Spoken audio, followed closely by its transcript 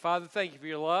Father, thank you for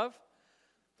your love.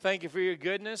 Thank you for your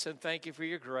goodness, and thank you for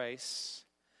your grace.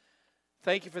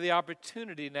 Thank you for the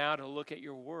opportunity now to look at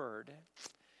your word.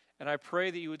 And I pray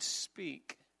that you would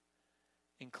speak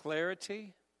in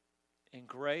clarity, in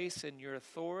grace, in your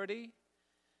authority,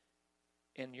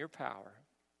 in your power.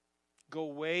 Go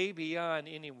way beyond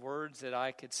any words that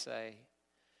I could say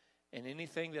and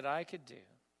anything that I could do.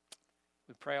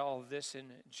 We pray all of this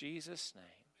in Jesus'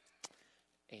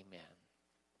 name. Amen.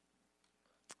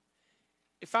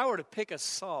 If I were to pick a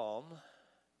psalm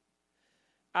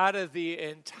out of the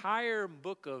entire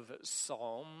book of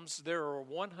Psalms, there are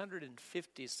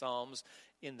 150 psalms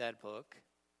in that book.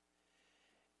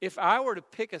 If I were to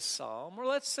pick a psalm, or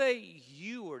let's say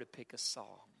you were to pick a psalm,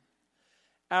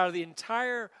 out of the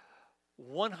entire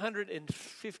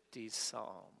 150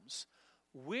 psalms,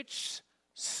 which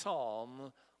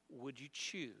psalm would you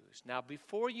choose? Now,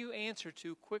 before you answer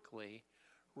too quickly,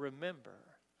 remember,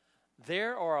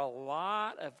 there are a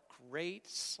lot of great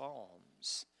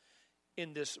psalms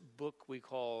in this book we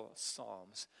call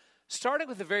Psalms. Starting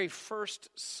with the very first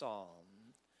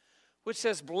psalm, which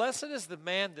says, "Blessed is the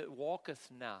man that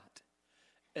walketh not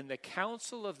in the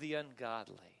counsel of the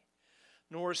ungodly,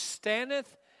 nor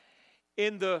standeth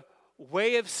in the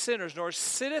way of sinners, nor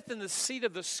sitteth in the seat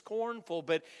of the scornful,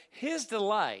 but his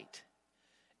delight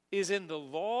is in the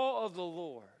law of the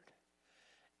Lord,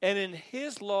 and in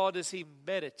his law does he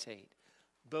meditate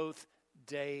both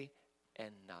day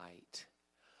and night."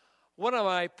 One of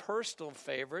my personal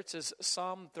favorites is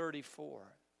Psalm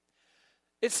 34.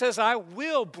 It says, "I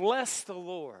will bless the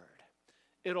Lord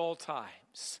at all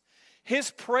times.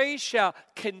 His praise shall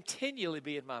continually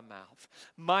be in my mouth.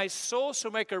 My soul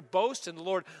shall make her boast in the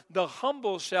Lord. The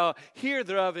humble shall hear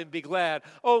thereof and be glad.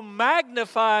 Oh,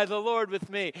 magnify the Lord with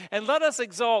me, and let us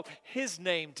exalt his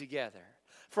name together.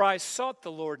 For I sought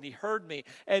the Lord, and he heard me,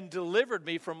 and delivered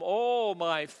me from all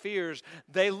my fears.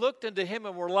 They looked unto him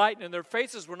and were lightened, and their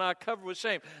faces were not covered with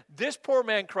shame. This poor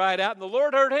man cried out, and the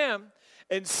Lord heard him,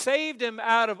 and saved him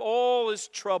out of all his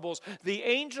troubles. The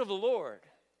angel of the Lord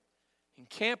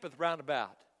encampeth round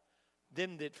about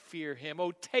them that fear him.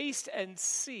 Oh, taste and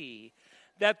see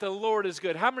that the Lord is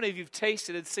good." How many of you have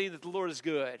tasted and seen that the Lord is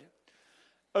good?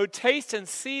 Oh, taste and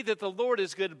see that the Lord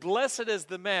is good. Blessed is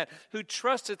the man who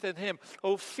trusteth in him.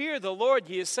 Oh, fear the Lord,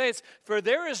 ye saints, for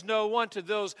there is no want to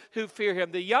those who fear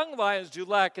him. The young lions do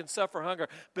lack and suffer hunger,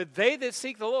 but they that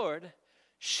seek the Lord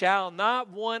shall not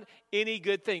want any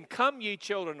good thing. Come, ye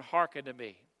children, hearken to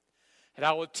me, and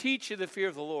I will teach you the fear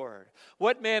of the Lord.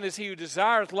 What man is he who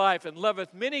desireth life and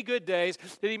loveth many good days,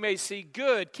 that he may see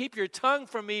good? Keep your tongue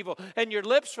from evil, and your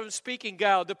lips from speaking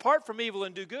guile. Depart from evil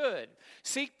and do good.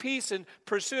 Seek peace and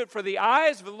pursue it, for the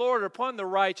eyes of the Lord are upon the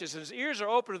righteous, and his ears are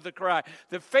open to the cry.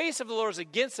 The face of the Lord is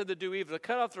against them that do evil, to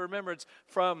cut off the remembrance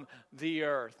from the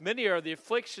earth. Many are the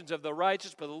afflictions of the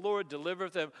righteous, but the Lord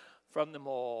delivereth them from them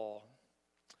all.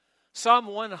 Psalm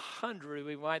 100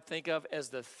 we might think of as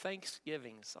the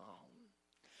Thanksgiving Psalm.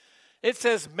 It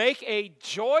says, "Make a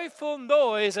joyful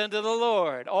noise unto the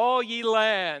Lord, all ye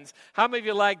lands." How many of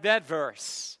you like that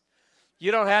verse? You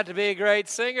don't have to be a great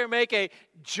singer. Make a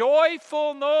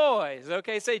joyful noise.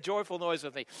 Okay, say joyful noise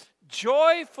with me.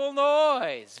 Joyful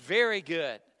noise. Very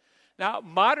good. Now,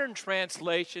 modern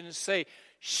translations say,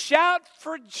 "Shout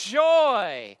for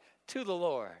joy to the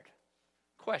Lord."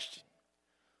 Question: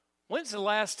 when's the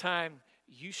last time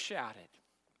you shouted?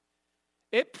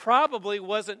 It probably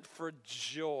wasn't for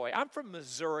joy. I'm from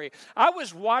Missouri. I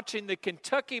was watching the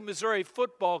Kentucky-Missouri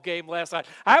football game last night.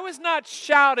 I was not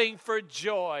shouting for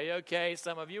joy, okay?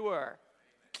 Some of you were.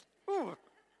 Ooh.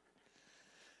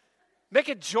 Make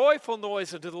a joyful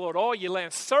noise unto the Lord, all ye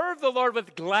lands. Serve the Lord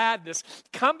with gladness.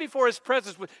 Come before his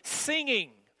presence with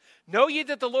singing. Know ye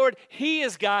that the Lord, he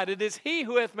is God. It is he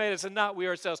who hath made us, and not we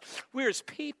ourselves. We are his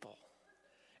people,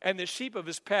 and the sheep of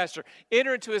his pasture.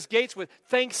 Enter into his gates with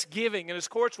thanksgiving and his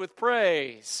courts with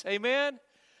praise. Amen?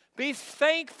 Be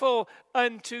thankful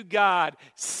unto God.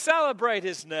 Celebrate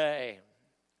his name.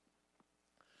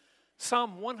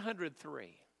 Psalm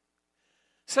 103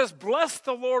 says, "Bless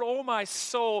the Lord, O my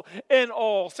soul, and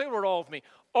all." Say the word all with me.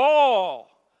 All.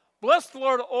 Bless the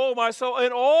Lord, O my soul,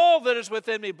 and all that is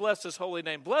within me. Bless his holy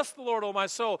name. Bless the Lord, O my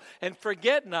soul, and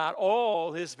forget not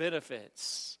all his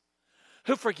benefits.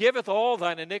 Who forgiveth all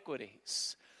thine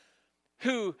iniquities,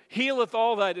 who healeth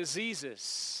all thy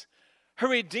diseases, who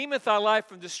redeemeth thy life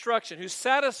from destruction, who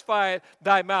satisfieth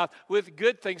thy mouth with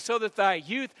good things, so that thy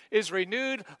youth is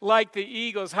renewed like the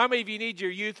eagles. How many of you need your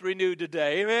youth renewed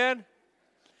today? Amen?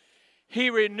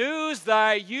 He renews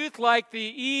thy youth like the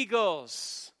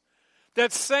eagles.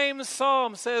 That same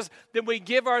psalm says that we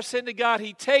give our sin to God.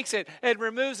 He takes it and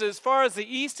removes it as far as the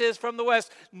east is from the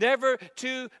west, never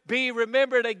to be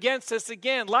remembered against us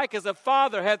again. Like as a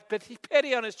father hath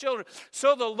pity on his children,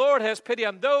 so the Lord has pity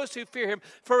on those who fear him.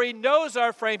 For he knows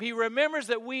our frame. He remembers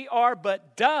that we are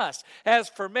but dust. As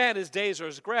for man, his days are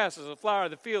as grass, as a flower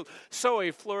of the field. So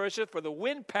he flourisheth, for the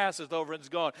wind passeth over and is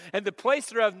gone. And the place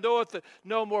thereof knoweth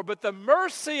no more. But the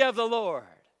mercy of the Lord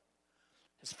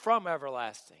is from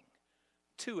everlasting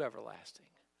to everlasting,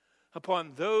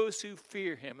 upon those who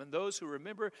fear him and those who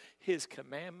remember his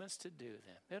commandments to do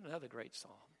them. Isn't another great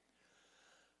psalm?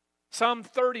 Psalm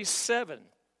 37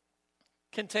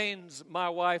 contains my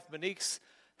wife Monique's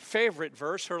favorite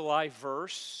verse, her life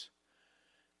verse.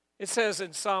 It says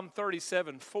in Psalm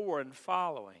 37:4 and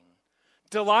following,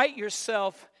 delight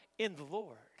yourself in the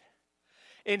Lord,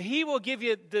 and he will give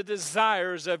you the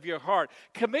desires of your heart.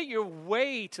 Commit your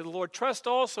way to the Lord. Trust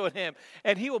also in him,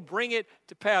 and he will bring it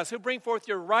to pass. He'll bring forth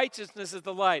your righteousness as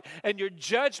the light, and your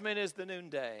judgment as the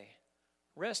noonday.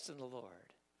 Rest in the Lord,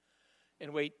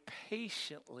 and wait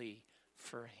patiently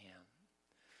for him.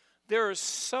 There are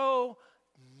so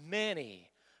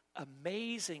many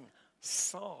amazing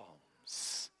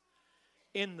psalms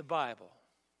in the Bible.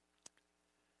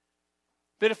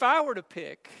 But if I were to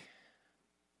pick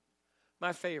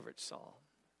my favorite psalm,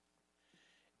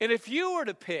 and if you were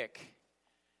to pick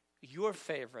your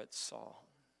favorite psalm,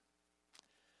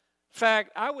 in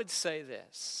fact, I would say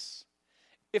this.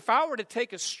 If I were to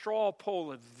take a straw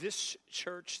poll of this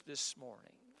church this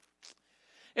morning,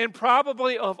 and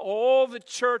probably of all the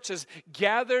churches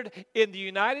gathered in the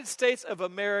United States of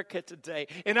America today,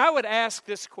 and I would ask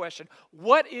this question,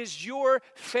 what is your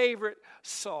favorite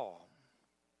psalm?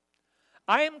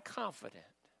 I am confident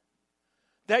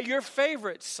that your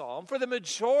favorite psalm, for the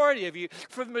majority of you,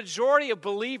 for the majority of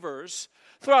believers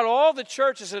throughout all the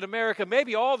churches in America,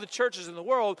 maybe all the churches in the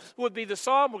world, would be the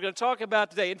psalm we're going to talk about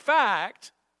today. In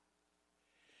fact,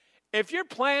 if you're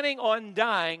planning on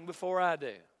dying before I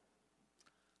do,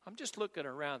 I'm just looking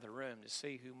around the room to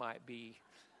see who might be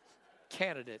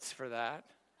candidates for that.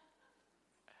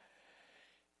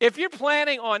 If you're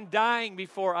planning on dying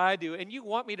before I do, and you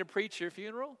want me to preach your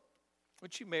funeral,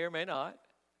 which you may or may not,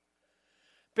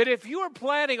 but if you are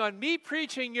planning on me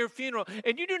preaching your funeral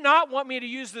and you do not want me to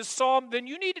use this psalm, then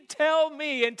you need to tell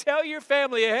me and tell your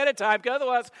family ahead of time, because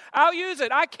otherwise I'll use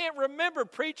it. I can't remember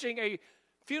preaching a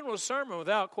funeral sermon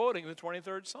without quoting the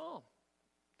 23rd Psalm.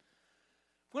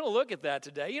 We're going to look at that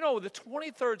today. You know, the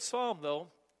 23rd Psalm, though,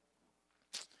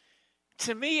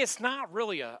 to me, it's not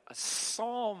really a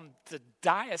psalm to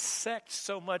dissect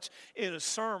so much in a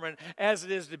sermon as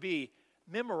it is to be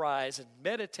memorized and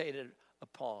meditated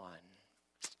upon.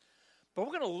 But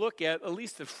we're going to look at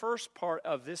least the first part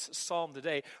of this psalm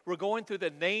today. We're going through the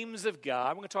names of God.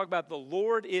 We're going to talk about the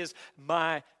Lord is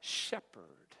my shepherd.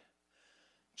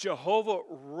 Jehovah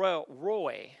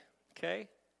Roy, okay?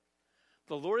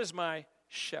 The Lord is my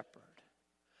shepherd.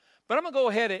 But I'm going to go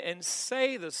ahead and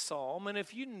say the psalm, and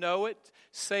if you know it,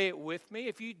 say it with me.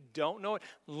 If you don't know it,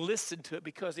 listen to it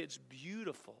because it's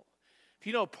beautiful. If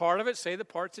you know part of it, say the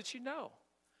parts that you know.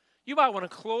 You might want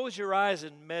to close your eyes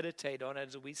and meditate on it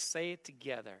as we say it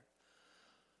together.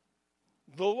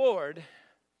 The Lord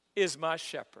is my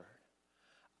shepherd.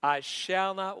 I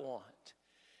shall not want.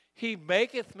 He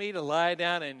maketh me to lie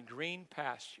down in green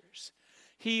pastures.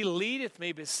 He leadeth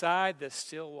me beside the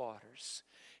still waters.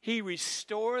 He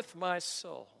restoreth my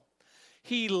soul.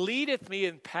 He leadeth me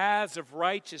in paths of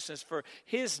righteousness for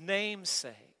his name's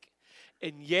sake.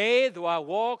 And yea, though I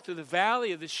walk through the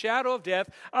valley of the shadow of death,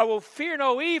 I will fear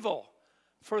no evil,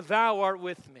 for thou art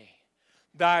with me.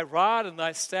 Thy rod and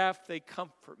thy staff, they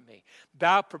comfort me.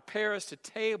 Thou preparest a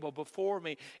table before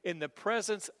me in the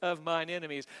presence of mine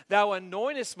enemies. Thou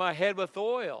anointest my head with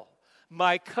oil.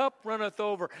 My cup runneth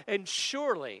over, and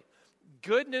surely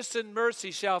goodness and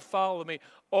mercy shall follow me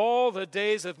all the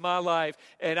days of my life,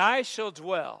 and I shall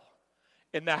dwell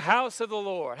in the house of the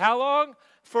Lord. How long?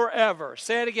 Forever.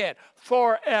 Say it again.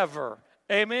 Forever.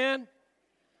 Amen?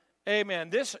 Amen.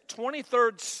 This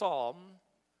 23rd Psalm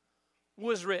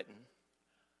was written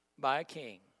by a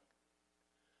king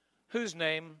whose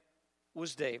name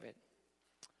was David.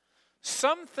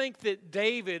 Some think that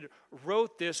David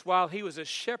wrote this while he was a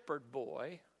shepherd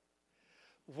boy,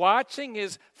 watching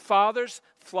his father's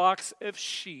flocks of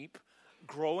sheep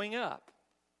growing up.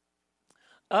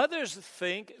 Others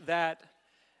think that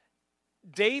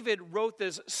David wrote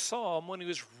this psalm when he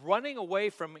was running away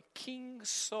from King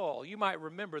Saul. You might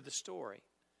remember the story.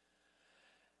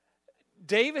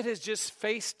 David has just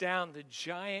faced down the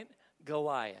giant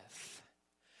Goliath,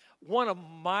 won a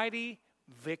mighty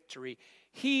victory.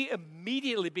 he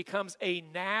immediately becomes a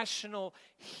national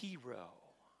hero.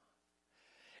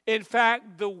 In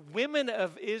fact, the women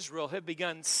of Israel have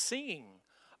begun singing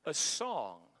a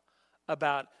song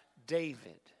about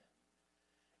David.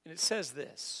 And it says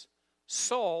this: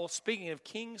 Saul, speaking of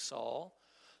King Saul,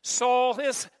 Saul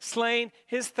has slain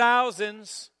his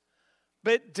thousands,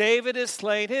 but David has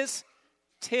slain his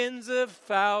tens of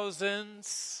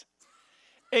thousands.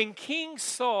 And King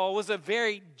Saul was a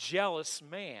very jealous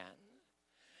man.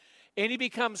 And he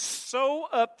becomes so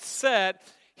upset,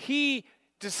 he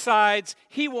decides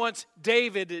he wants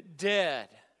David dead.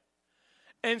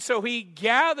 And so he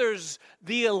gathers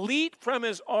the elite from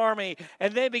his army,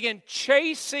 and they begin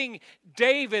chasing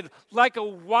David like a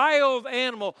wild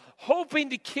animal, hoping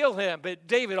to kill him. But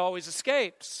David always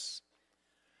escapes.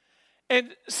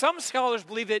 And some scholars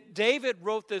believe that David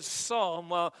wrote this psalm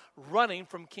while running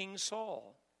from King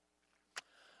Saul.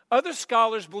 Other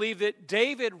scholars believe that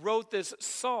David wrote this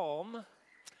psalm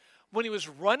when he was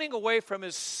running away from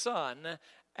his son,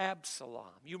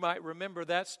 Absalom. You might remember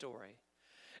that story.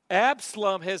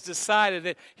 Absalom has decided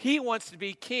that he wants to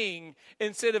be king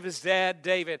instead of his dad,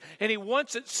 David. And he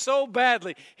wants it so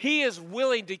badly, he is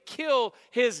willing to kill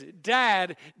his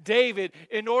dad, David,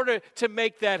 in order to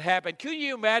make that happen. Can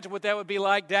you imagine what that would be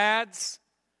like, dads?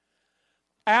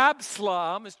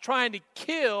 Absalom is trying to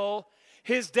kill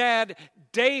his dad,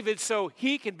 David, so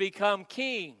he can become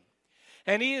king.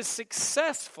 And he is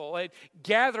successful at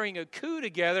gathering a coup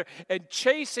together and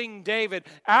chasing David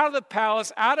out of the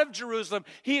palace, out of Jerusalem.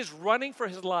 He is running for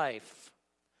his life.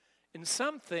 And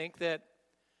some think that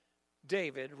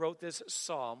David wrote this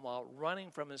psalm while running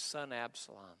from his son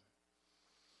Absalom.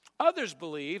 Others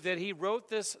believe that he wrote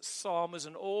this psalm as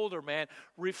an older man,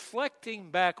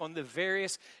 reflecting back on the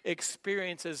various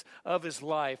experiences of his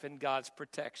life and God's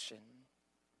protection.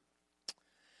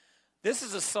 This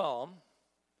is a psalm,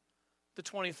 the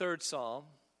 23rd Psalm,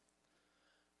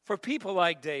 for people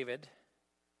like David,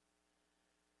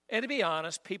 and to be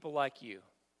honest, people like you,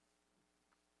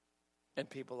 and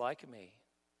people like me.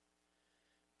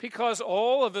 Because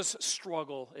all of us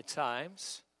struggle at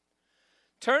times.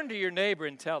 Turn to your neighbor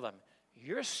and tell them,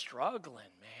 you're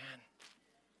struggling, man.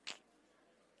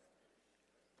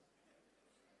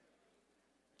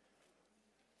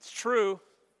 It's true.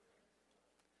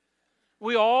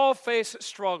 We all face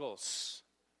struggles.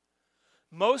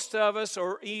 Most of us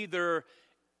are either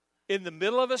in the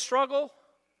middle of a struggle,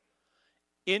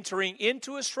 entering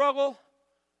into a struggle,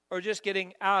 or just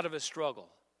getting out of a struggle.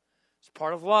 It's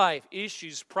part of life.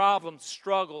 Issues, problems,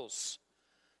 struggles.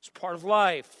 It's part of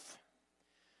life.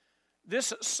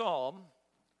 This psalm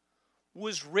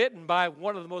was written by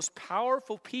one of the most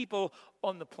powerful people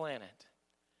on the planet.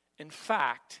 In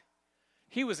fact,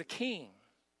 he was a king.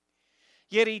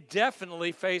 Yet he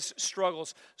definitely faced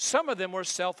struggles. Some of them were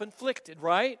self-inflicted,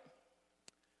 right?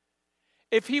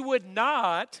 If he would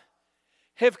not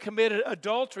have committed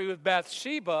adultery with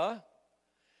Bathsheba,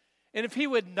 and if he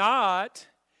would not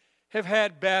have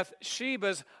had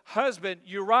Bathsheba's husband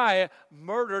Uriah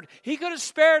murdered, he could have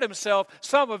spared himself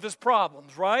some of his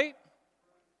problems, right?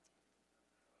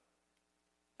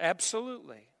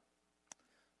 Absolutely.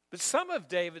 But some of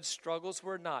David's struggles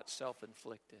were not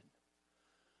self-inflicted.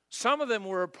 Some of them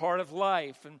were a part of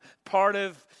life and part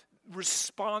of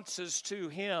responses to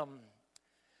him.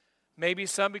 Maybe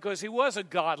some because he was a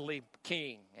godly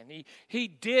king and he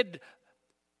did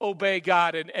obey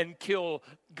God and kill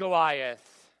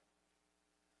Goliath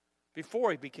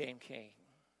before he became king.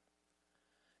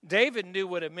 David knew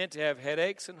what it meant to have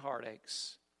headaches and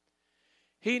heartaches.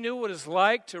 He knew what it's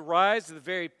like to rise to the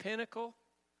very pinnacle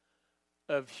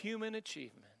of human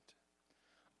achievement,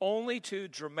 only to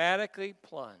dramatically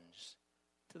plunge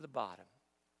to the bottom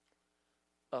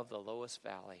of the lowest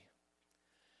valley.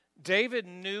 David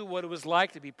knew what it was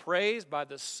like to be praised by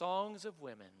the songs of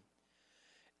women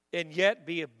and yet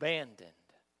be abandoned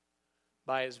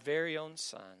by his very own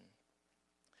son.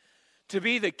 To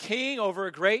be the king over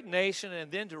a great nation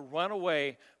and then to run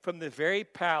away from the very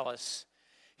palace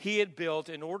he had built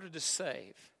in order to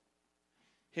save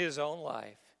his own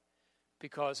life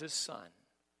because his son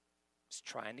was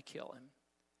trying to kill him.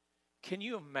 Can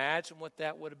you imagine what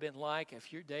that would have been like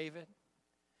if you're David?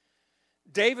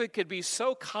 David could be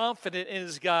so confident in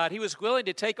his God, he was willing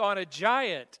to take on a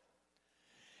giant,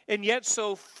 and yet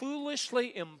so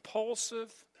foolishly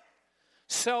impulsive,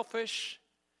 selfish,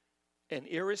 and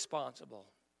irresponsible.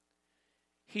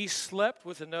 He slept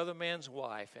with another man's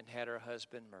wife and had her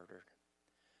husband murdered.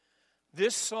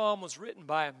 This psalm was written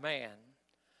by a man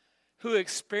who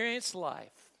experienced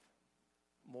life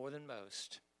more than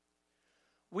most.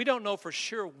 We don't know for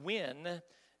sure when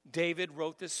David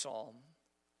wrote this psalm,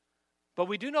 But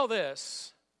we do know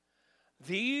this.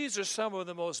 These are some of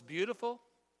the most beautiful,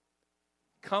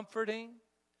 comforting,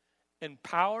 and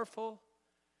powerful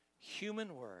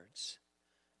human words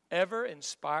ever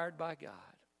inspired by God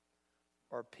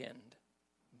or penned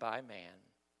by man.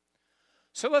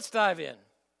 So let's dive in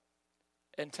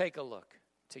and take a look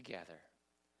together.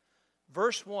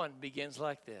 Verse 1 begins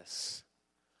like this.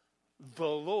 The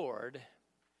Lord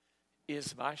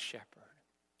is my shepherd.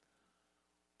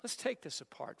 Let's take this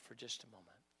apart for just a moment.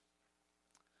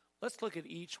 Let's look at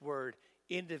each word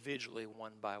individually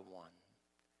one by one.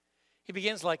 He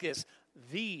begins like this.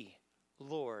 The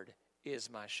Lord is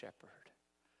my shepherd.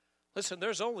 Listen,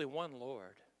 there's only one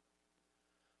Lord.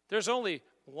 There's only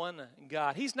one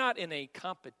God. He's not in a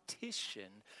competition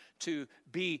to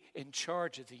be in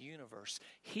charge of the universe.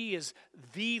 He is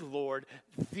the Lord,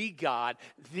 the God,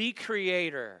 the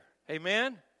Creator.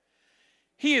 Amen?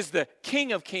 He is the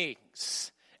King of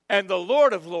Kings and the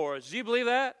Lord of Lords. Do you believe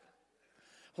that?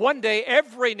 One day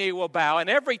every knee will bow and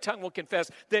every tongue will confess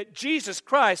that Jesus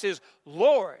Christ is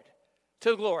Lord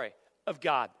to the glory of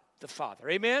God the Father.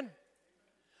 Amen?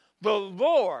 The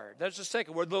Lord, that's the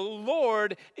second word, the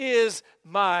Lord is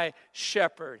my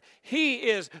shepherd. He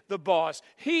is the boss.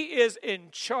 He is in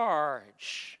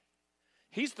charge.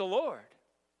 He's the Lord.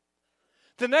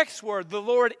 The next word, the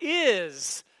Lord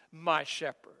is my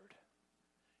shepherd.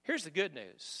 Here's the good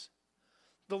news.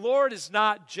 The Lord is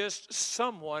not just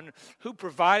someone who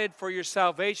provided for your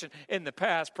salvation in the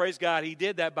past. Praise God, He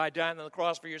did that by dying on the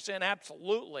cross for your sin.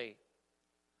 Absolutely.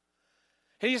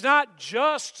 And He's not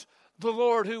just the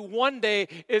Lord who one day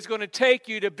is going to take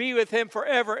you to be with Him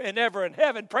forever and ever in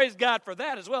heaven. Praise God for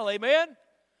that as well. Amen?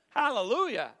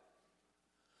 Hallelujah.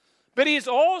 But He's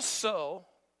also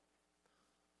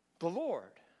the Lord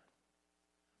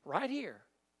right here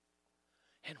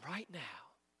and right now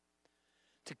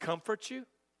to comfort you,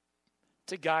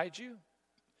 to guide you,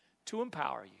 to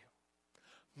empower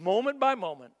you, moment by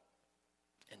moment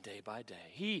and day by day.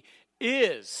 He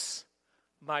is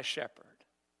my shepherd.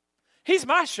 He's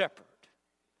my shepherd.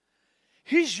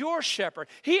 He's your shepherd.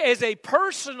 He is a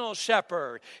personal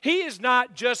shepherd. He is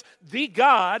not just the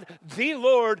God, the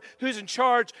Lord, who's in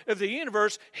charge of the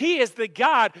universe. He is the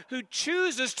God who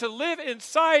chooses to live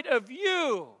inside of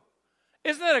you.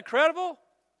 Isn't that incredible?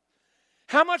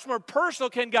 How much more personal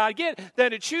can God get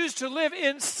than to choose to live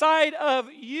inside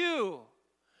of you?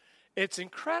 It's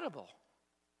incredible.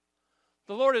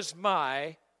 The Lord is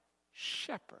my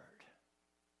shepherd.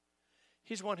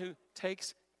 He's one who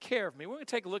takes care of me. We're going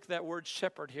to take a look at that word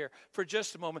shepherd here for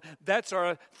just a moment. That's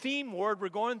our theme word. We're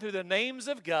going through the names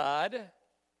of God.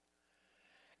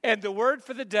 And the word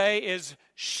for the day is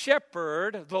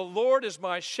shepherd. The Lord is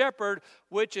my shepherd,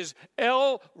 which is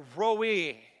El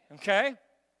Roi. Okay?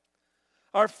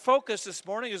 Our focus this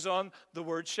morning is on the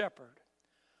word shepherd.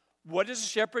 What does a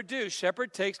shepherd do?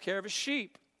 Shepherd takes care of his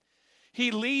sheep.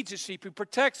 He leads his sheep, he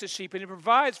protects his sheep, and he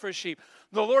provides for his sheep.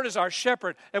 The Lord is our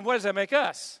shepherd. And what does that make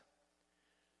us?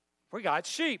 We're God's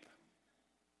sheep.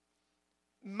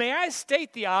 May I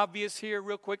state the obvious here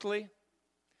real quickly?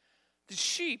 The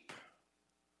sheep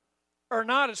are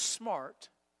not as smart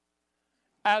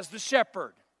as the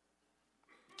shepherd.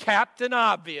 Captain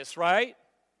Obvious, right?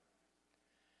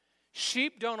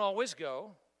 Sheep don't always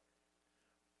go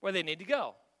where they need to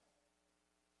go.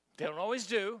 They don't always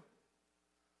do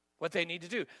what they need to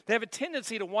do. They have a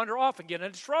tendency to wander off and get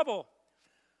into trouble.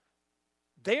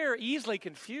 They're easily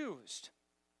confused.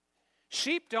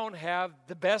 Sheep don't have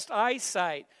the best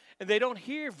eyesight, and they don't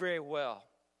hear very well.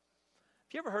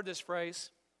 Have you ever heard this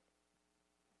phrase?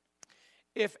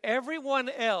 If everyone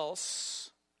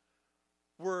else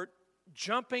were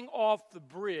jumping off the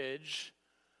bridge,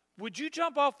 would you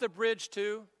jump off the bridge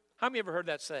too? How many ever heard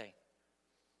that saying?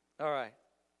 All right.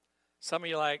 Some of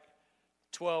you like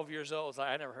 12 years old.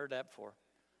 I never heard that before.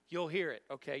 You'll hear it,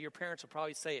 okay? Your parents will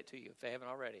probably say it to you if they haven't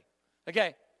already.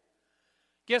 Okay.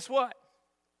 Guess what?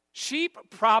 Sheep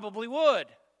probably would.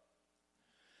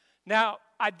 Now,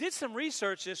 I did some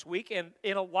research this week, and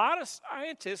a lot of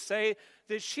scientists say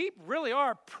that sheep really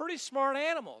are pretty smart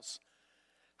animals.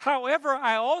 However,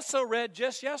 I also read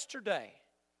just yesterday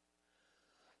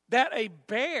that a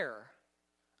bear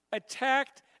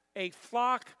attacked a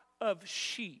flock of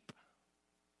sheep,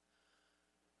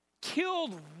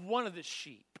 killed one of the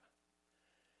sheep.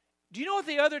 Do you know what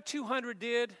the other 200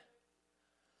 did?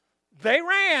 They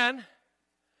ran,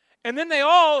 and then they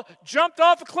all jumped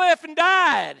off a cliff and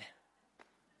died.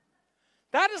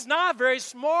 That is not very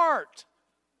smart.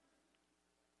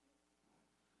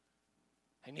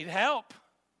 They need help.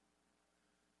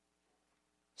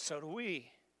 So do we.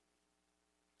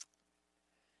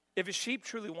 If a sheep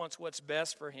truly wants what's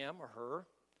best for him or her,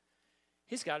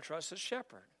 He's got to trust the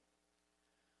shepherd.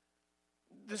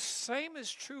 The same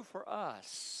is true for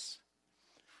us.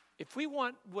 If we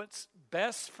want what's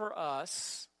best for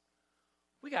us,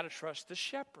 we got to trust the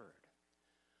shepherd.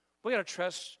 We got to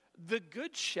trust the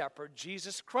good shepherd,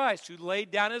 Jesus Christ, who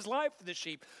laid down his life for the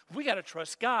sheep. We got to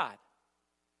trust God.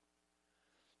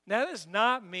 Now, that does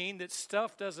not mean that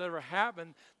stuff doesn't ever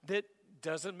happen that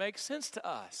doesn't make sense to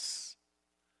us.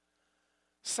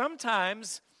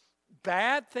 Sometimes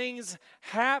bad things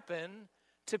happen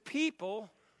to people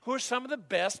who are some of the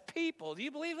best people. Do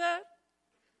you believe that?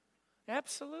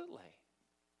 Absolutely.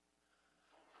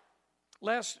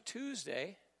 Last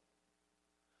Tuesday,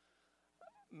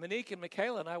 Monique and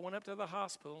Michaela and I went up to the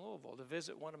hospital in Louisville to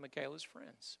visit one of Michaela's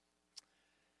friends.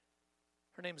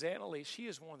 Her name's Annalie. She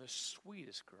is one of the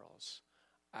sweetest girls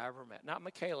I ever met. Not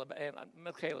Michaela, but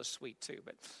Michaela's sweet too,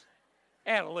 but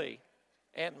Annalie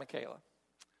and Michaela.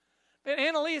 But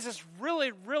Annalie is this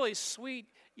really, really sweet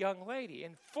young lady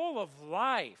and full of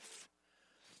life.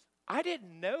 I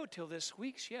didn't know till this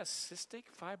week she has cystic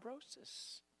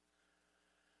fibrosis.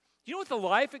 You know what the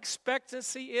life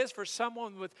expectancy is for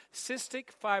someone with cystic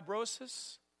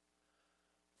fibrosis?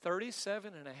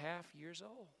 37 and a half years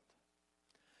old.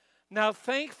 Now,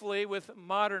 thankfully, with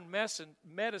modern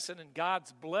medicine and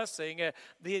God's blessing,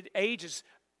 the age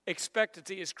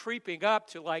expectancy is creeping up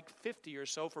to like 50 or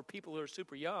so for people who are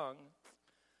super young.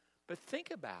 But think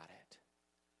about it.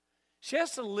 She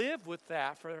has to live with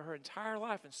that for her entire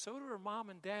life, and so do her mom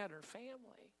and dad and her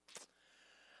family.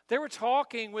 They were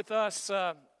talking with us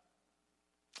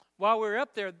while we were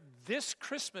up there this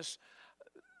Christmas.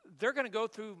 They're going to go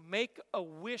through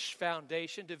Make-A-Wish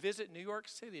Foundation to visit New York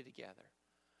City together.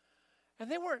 And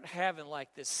they weren't having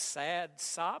like this sad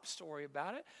sob story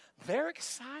about it. They're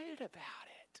excited about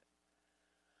it.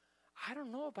 I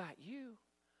don't know about you.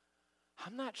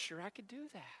 I'm not sure I could do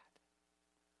that.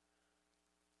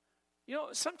 You know,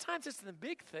 sometimes it's in the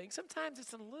big things. Sometimes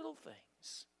it's in little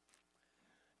things.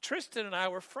 Tristan and I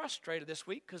were frustrated this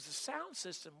week because the sound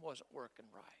system wasn't working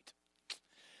right.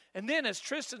 And then, as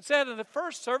Tristan said in the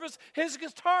first service, his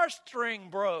guitar string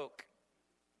broke.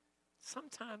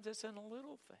 Sometimes it's in the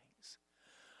little things.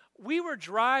 We were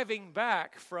driving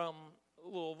back from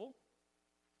Louisville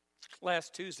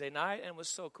last Tuesday night, and it was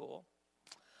so cool.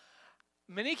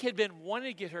 Monique had been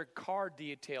wanting to get her car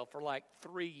detailed for like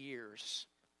 3 years.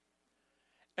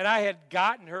 And I had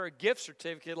gotten her a gift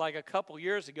certificate like a couple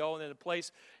years ago, and then the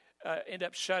place ended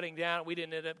up shutting down. We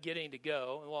didn't end up getting to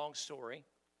go, long story.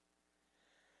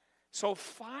 So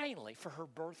finally, for her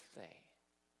birthday,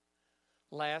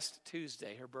 last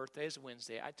Tuesday, her birthday is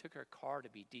Wednesday, I took her car to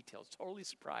be detailed. Totally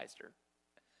surprised her.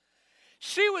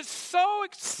 She was so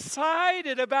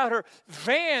excited about her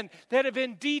van that had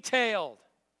been detailed.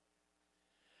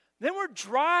 Then we're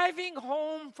driving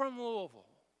home from Louisville.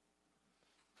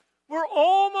 We're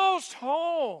almost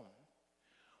home.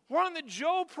 We're on the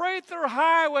Joe Prather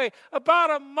Highway,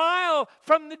 about a mile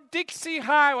from the Dixie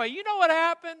Highway. You know what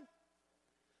happened?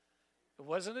 It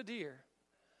wasn't a deer.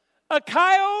 A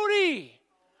coyote.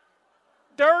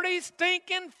 Dirty,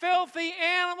 stinking, filthy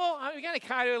animal. We got any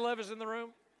coyote lovers in the room?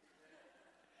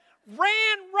 Ran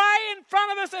right in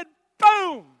front of us and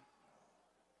boom!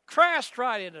 Crashed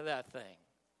right into that thing.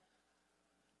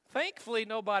 Thankfully,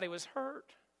 nobody was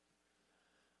hurt.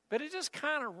 But it just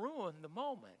kind of ruined the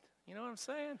moment. You know what I'm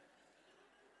saying?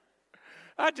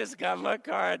 I just got my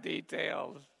car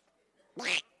detailed.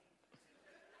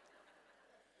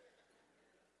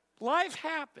 Life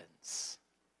happens.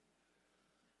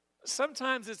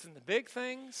 Sometimes it's in the big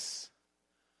things.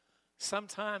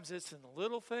 Sometimes it's in the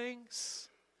little things.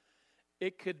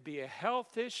 It could be a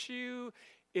health issue.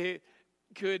 It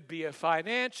could be a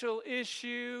financial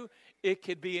issue. It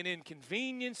could be an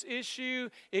inconvenience issue.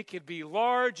 It could be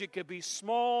large. It could be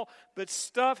small. But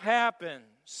stuff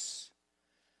happens.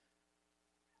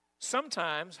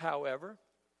 Sometimes, however,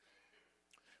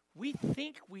 we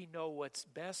think we know what's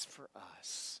best for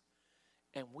us,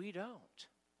 and we don't.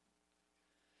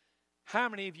 How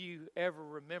many of you ever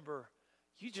remember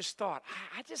you just thought,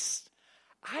 I just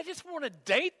want to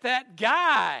date that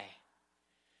guy.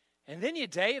 And then you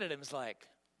dated him. It's like,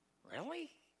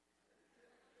 really?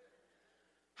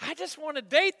 I just want to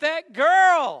date that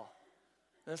girl.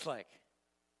 And it's like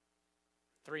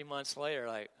 3 months later,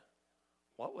 like,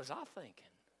 what was I thinking?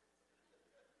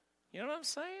 You know what I'm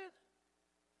saying?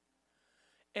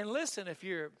 And listen, if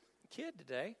you're a kid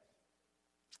today,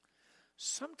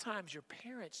 sometimes your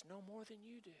parents know more than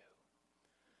you do.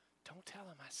 Don't tell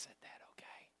them I said that, okay?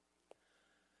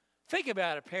 Think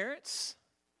about it, parents.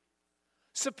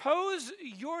 Suppose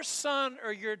your son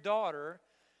or your daughter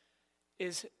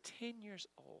is 10 years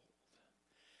old,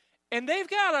 And they've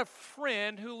got a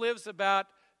friend who lives about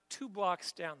 2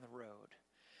 blocks down the road.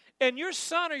 And your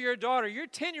son or your daughter, your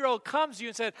 10-year-old comes to you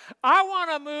and said, I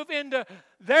want to move into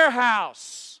their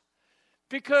house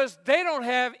because they don't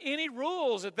have any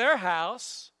rules at their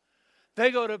house. They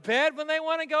go to bed when they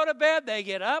want to go to bed. They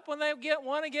get up when they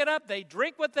want to get up. They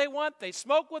drink what they want. They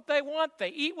smoke what they want. They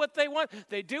eat what they want.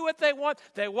 They do what they want.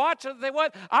 They watch what they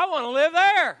want. I want to live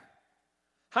there.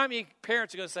 How many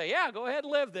parents are going to say, yeah, go ahead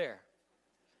and live there?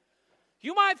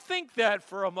 You might think that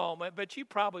for a moment, but you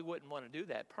probably wouldn't want to do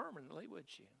that permanently, would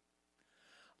you?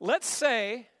 Let's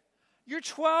say your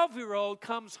 12-year-old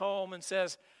comes home and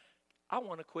says, I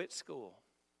want to quit school.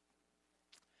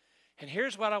 And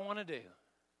here's what I want to do.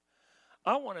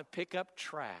 I want to pick up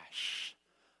trash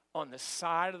on the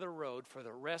side of the road for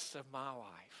the rest of my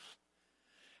life.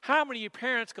 How many of you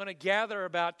parents going to gather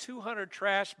about 200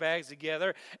 trash bags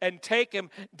together and take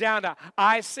them down to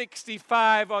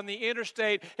I-65 on the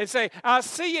interstate and say, I'll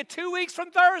see you 2 weeks from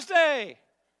Thursday?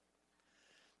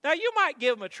 Now, you might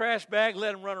give them a trash bag,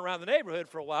 let them run around the neighborhood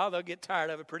for a while. They'll get tired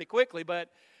of it pretty quickly, but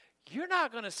you're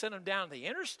not going to send them down the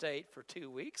interstate for 2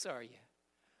 weeks, are you?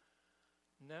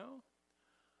 No?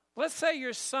 Let's say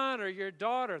your son or your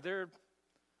daughter, they're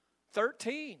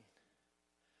 13,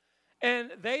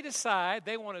 and they decide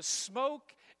they want to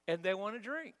smoke and they want to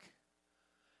drink.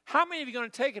 How many of you are going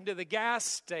to take them to the gas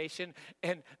station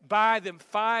and buy them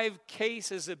 5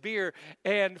 cases of beer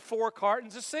and 4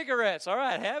 cartons of cigarettes? All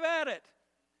right, have at it.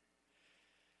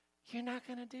 You're not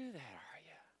going to do that, are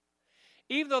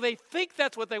you? Even though they think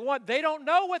that's what they want, they don't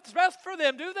know what's best for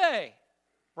them, do they?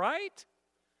 Right?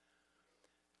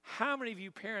 How many of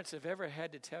you parents have ever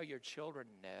had to tell your children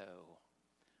no?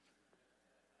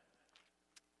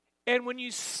 And when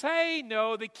you say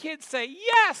no, the kids say,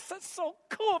 yes, that's so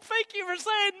cool. Thank you for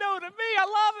saying no to me. I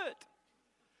love it.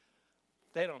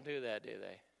 They don't do that, do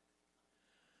they?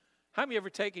 How many of you ever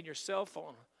taken your cell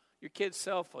phone, your kid's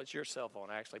cell phone, it's your cell phone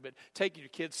actually, but taking your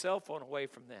kid's cell phone away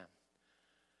from them?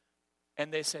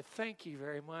 And they said, thank you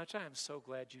very much. I am so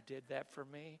glad you did that for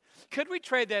me. Could we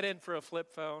trade that in for a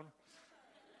flip phone?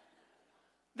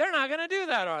 They're not going to do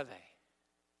that, are they?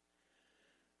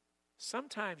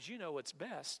 Sometimes you know what's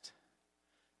best,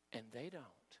 and they don't.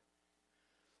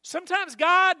 Sometimes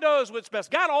God knows what's best.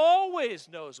 God always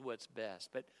knows what's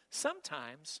best, but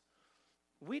sometimes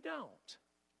we don't.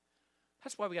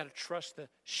 That's why we got to trust the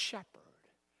shepherd,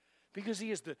 because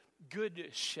he is the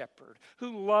good shepherd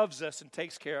who loves us and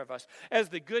takes care of us. As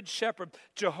the good shepherd,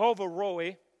 Jehovah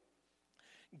Roe,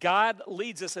 God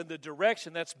leads us in the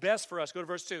direction that's best for us. Go to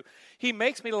verse 2. He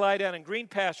makes me to lie down in green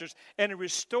pastures, and he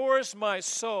restores my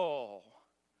soul.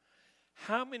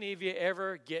 How many of you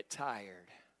ever get tired?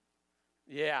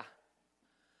 Yeah.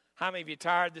 How many of you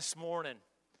tired this morning?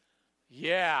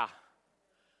 Yeah.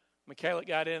 Michaela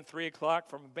got in at 3 o'clock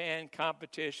from a band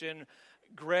competition.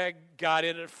 Greg got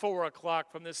in at 4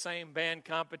 o'clock from the same band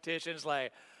competition. It's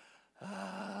like,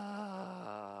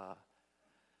 I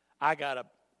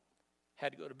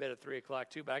had to go to bed at 3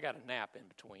 o'clock too, but I got a nap in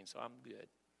between, so I'm good.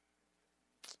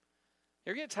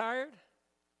 You ever get tired?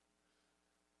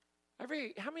 How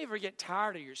many of you ever get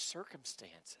tired of your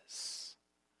circumstances?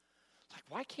 Like,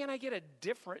 why can't I get a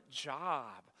different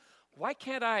job? Why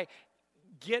can't I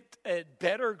get a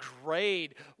better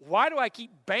grade? Why do I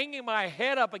keep banging my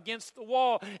head up against the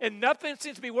wall and nothing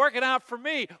seems to be working out for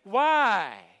me?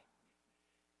 Why?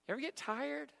 You ever get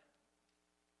tired?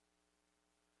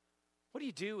 What do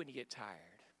you do when you get tired?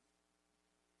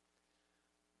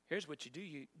 Here's what you do.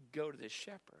 You go to the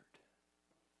shepherd.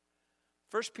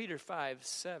 1 Peter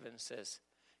 5:7 says,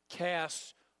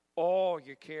 cast all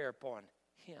your care upon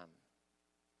him,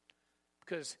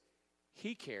 because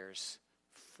he cares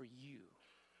for you.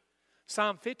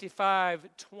 Psalm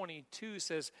 55:22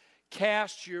 says,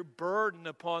 cast your burden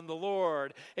upon the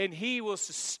Lord, and he will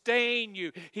sustain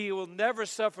you. He will never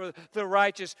suffer the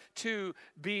righteous to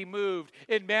be moved.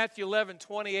 In Matthew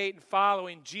 11:28 and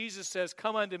following, Jesus says,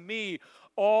 come unto me,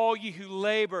 all you who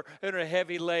labor and are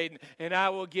heavy laden, and I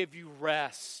will give you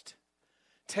rest.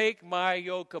 Take my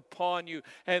yoke upon you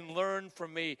and learn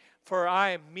from me, for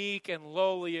I am meek and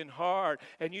lowly in heart,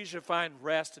 and you shall find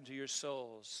rest unto your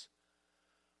souls.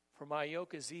 For my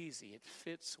yoke is easy, it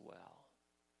fits well,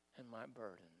 and my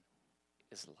burden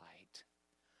is light.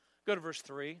 Go to verse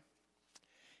 3.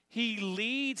 He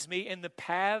leads me in the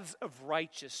paths of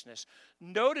righteousness.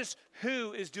 Notice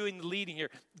who is doing the leading here.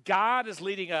 God is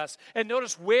leading us. And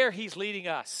notice where he's leading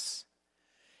us.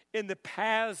 In the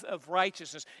paths of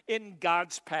righteousness. In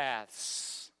God's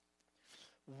paths.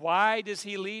 Why does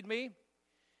he lead me?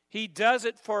 He does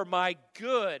it for my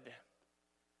good.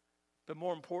 But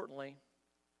more importantly,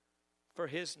 for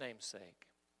his name's sake.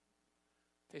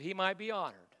 that he might be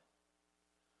honored,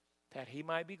 that he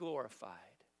might be glorified,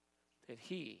 that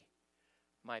he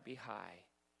might be high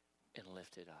and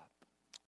lifted up.